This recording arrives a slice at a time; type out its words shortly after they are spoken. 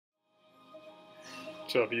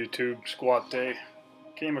What's up, YouTube? Squat day.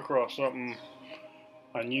 Came across something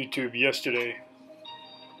on YouTube yesterday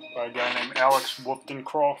by a guy named Alex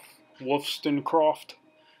Wolstencroft.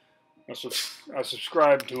 I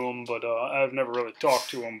subscribed to him, but I've never really talked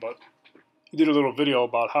to him. But he did a little video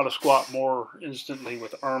about how to squat more instantly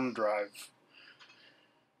with arm drive.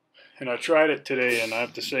 And I tried it today, and I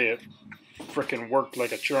have to say it frickin' worked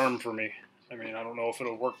like a charm for me. I mean, I don't know if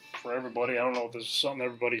it'll work for everybody. I don't know if this is something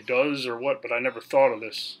everybody does or what, but I never thought of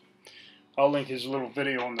this. I'll link his little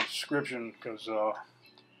video in the description because it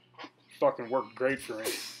fucking worked great for me.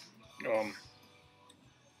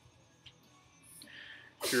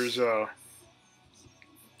 Here's $250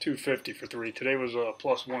 for 3. Today was a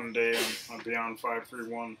 +1 day on Beyond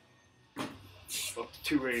 531. Up to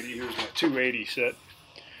 280. Here's my 280 set.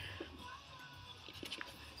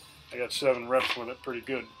 I got 7 reps with it, pretty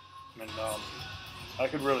good. And I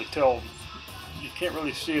could really tell, you can't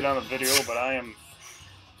really see it on the video, but I am,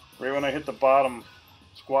 right when I hit the bottom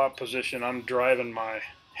squat position, I'm driving my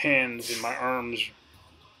hands and my arms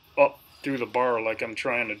up through the bar like I'm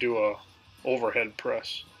trying to do a overhead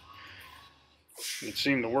press. It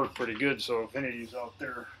seemed to work pretty good, so if any of you out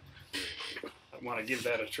there want to give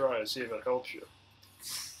that a try, see if it helps you.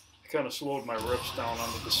 I kind of slowed my reps down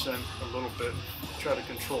on the descent a little bit, try to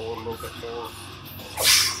control it a little bit more.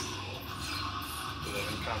 I've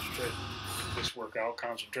been concentrating this workout,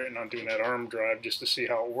 concentrating on doing that arm drive just to see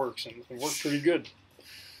how it works, and it worked pretty good.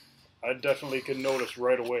 I definitely could notice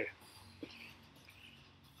right away.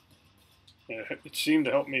 And it seemed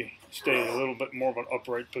to help me stay a little bit more of an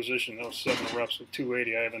upright position. That was 7 reps with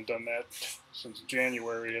 280. I haven't done that since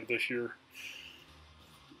January of this year.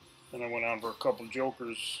 And I went on for a couple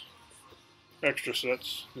jokers, extra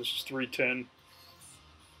sets. This is 310.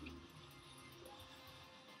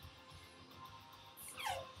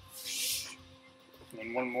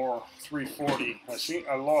 And one more 340.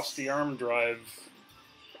 I lost the arm drive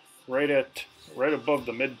right above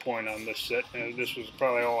the midpoint on this set, and this was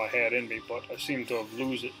probably all I had in me, but I seemed to have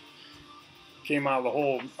lose it. Came out of the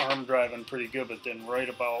whole arm driving pretty good, but then right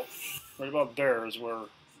about there is where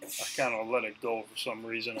I kind of let it go for some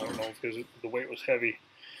reason. I don't know, because the weight was heavy.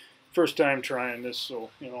 First time trying this, so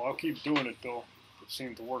I'll keep doing it though. It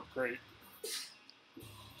seemed to work great.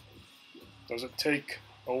 Does it take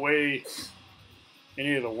away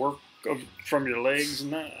any of the work from your legs?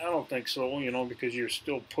 And I don't think so, because you're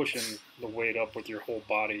still pushing the weight up with your whole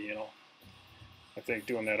body, I think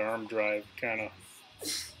doing that arm drive kind of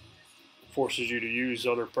forces you to use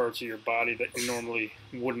other parts of your body that you normally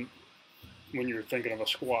wouldn't when you're thinking of a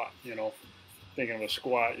squat, Thinking of a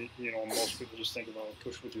squat, most people just think about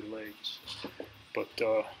push with your legs. But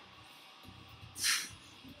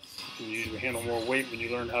you usually handle more weight when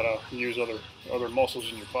you learn how to use other muscles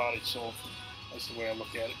in your body, so that's the way I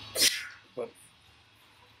look at it. But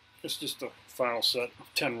it's just a final set,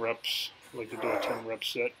 10 reps. I like to do a 10 rep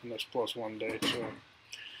set in this +1 day. So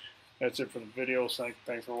that's it for the video.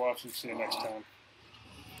 Thanks for watching. See you next time.